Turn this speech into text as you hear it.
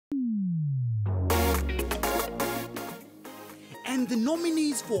and the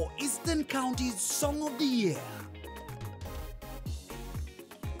nominees for Eastern County's Song of the Year.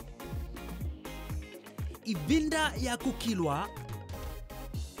 Ivinda ya Kukilwa,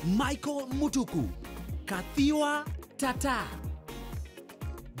 Michael Mutuku, Kathiwa Tata,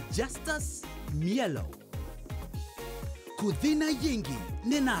 Justus Mielo, Kudhina Yengi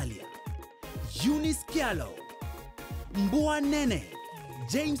Nenalia, Eunice Kialo, Mbua Nene,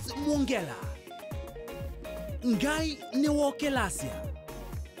 James Mwongela, Ngai Newokelasia,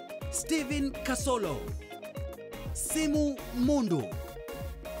 Stephen Kasolo, Simu Mundu,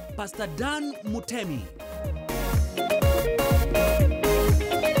 Pastor Dan Mutemi.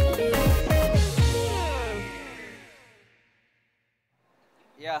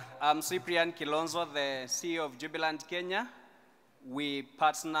 Yeah, I'm Cyprian Kilonzo, the CEO of Jubilant Kenya. We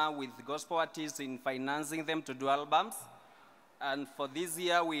partner with gospel artists in financing them to do albums. And for this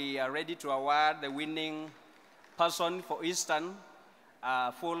year, we are ready to award the winning person for Eastern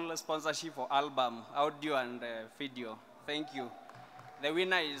full sponsorship for album, audio and video. Thank you. The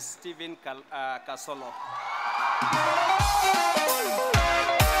winner is Stephen Kasolo.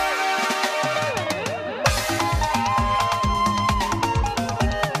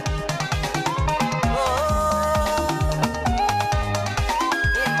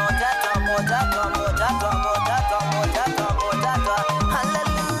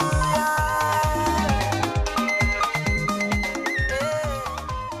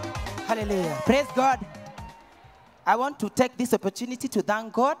 Hallelujah. Praise God. I want to take this opportunity to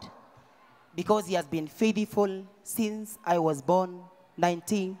thank God because He has been faithful since I was born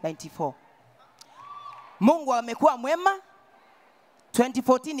 1994. Mungu amekuwa mwema.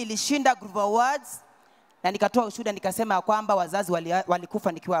 2014 nilishinda Groove Awards na nikatoa ushuhuda nikasema kwamba wazazi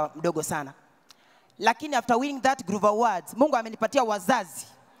walikufa nikiwa mdogo sana. Lakini after winning that Groove Awards, Mungu amenipatia wazazi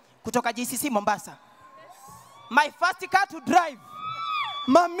kutoka GCC Mombasa. My first car to drive.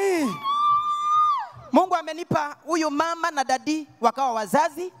 Mami. Mungu amenipa huyu mama na dadi wakawa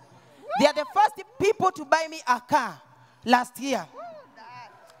wazazi. They are the first people to buy me a car last year.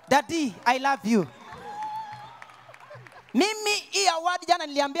 Daddy, I love you. Mimi hii award jana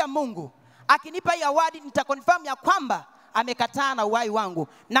niliambia Mungu, akinipa hii award nitakonfirm ya kwamba amekataa na uhai wangu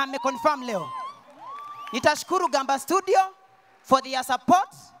na ameconfirm leo. Nitashukuru Gamba Studio for their support.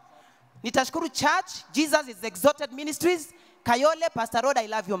 Nitashukuru Church, Jesus is Exalted Ministries, Kayole, Pastor Rod, I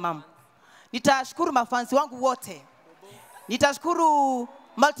love you mom. Nitashukuru mafansi wangu wote. Nitashukuru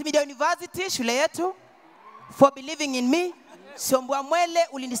Multimedia University, shule yetu, for believing in me. Sombwa Mwele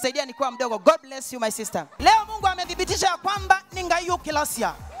ulinisaidia nikiwa mdogo. God bless you my sister. Leo Mungu amedhibitisha kwamba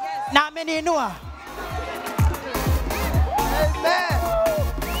ningayukilasia na ameniinua. Amen.